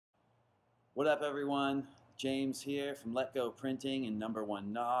What up, everyone? James here from Let Go Printing and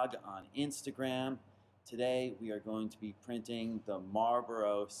 #1 Nog on Instagram. Today we are going to be printing the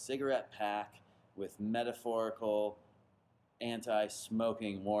Marlboro cigarette pack with metaphorical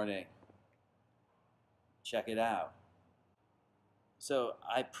anti-smoking warning. Check it out. So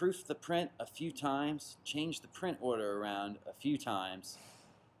I proofed the print a few times, changed the print order around a few times,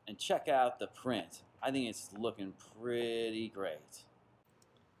 and check out the print. I think it's looking pretty great.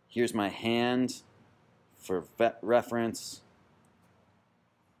 Here's my hand for reference.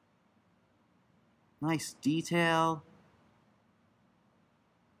 Nice detail.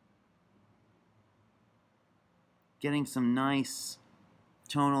 Getting some nice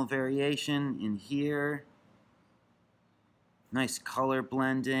tonal variation in here. Nice color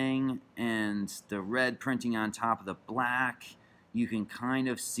blending and the red printing on top of the black. You can kind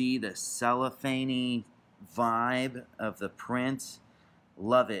of see the cellophane-y vibe of the print.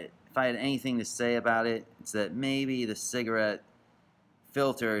 Love it. If I had anything to say about it, it's that maybe the cigarette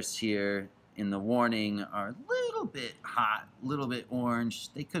filters here in the warning are a little bit hot, a little bit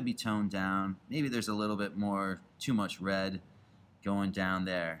orange. They could be toned down. Maybe there's a little bit more, too much red going down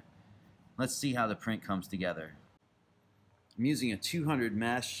there. Let's see how the print comes together. I'm using a 200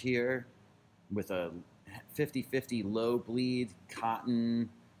 mesh here with a 50-50 low bleed cotton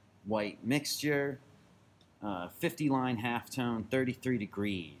white mixture. 50 line halftone, 33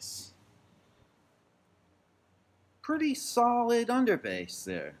 degrees. Pretty solid underbase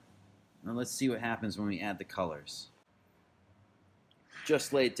there. Now let's see what happens when we add the colors.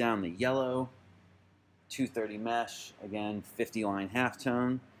 Just laid down the yellow, 230 mesh, again 50 line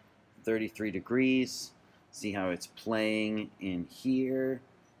halftone, 33 degrees. See how it's playing in here,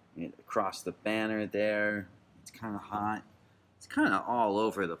 across the banner there. It's kind of hot. It's kind of all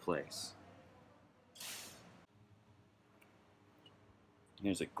over the place.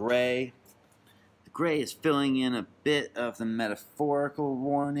 Here's a gray. The gray is filling in a bit of the metaphorical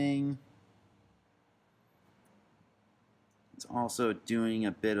warning. It's also doing a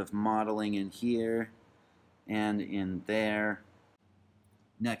bit of modeling in here and in there.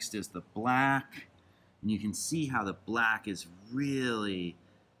 Next is the black. And you can see how the black is really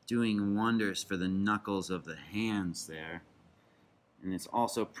doing wonders for the knuckles of the hands there. And it's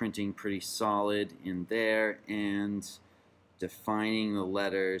also printing pretty solid in there and defining the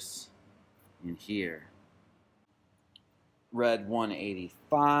letters in here. Red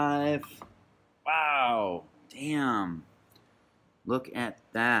 185. Wow, damn. Look at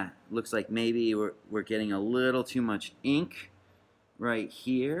that. Looks like maybe we're getting a little too much ink right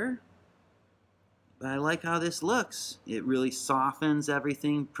here. But I like how this looks. It really softens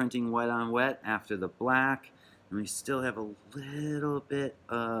everything, printing wet on wet after the black. And we still have a little bit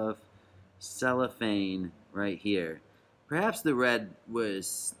of cellophane right here. Perhaps the red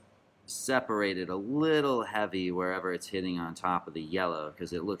was separated a little heavy wherever it's hitting on top of the yellow,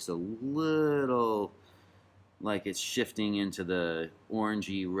 because it looks a little like it's shifting into the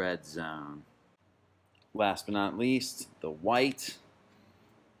orangey red zone. Last but not least, the white,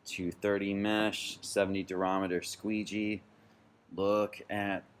 230 mesh, 70 Durometer Squeegee. Look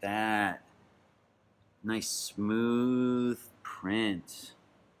at that. Nice smooth print.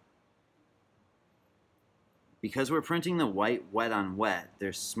 Because we're printing the white wet on wet,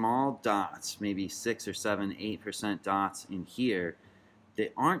 there's small dots, maybe 6 or 7, 8% dots in here.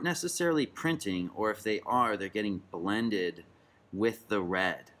 They aren't necessarily printing, or if they are, they're getting blended with the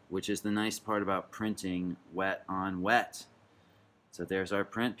red, which is the nice part about printing wet on wet. So there's our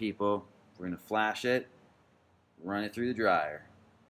print, people. We're going to flash it, run it through the dryer.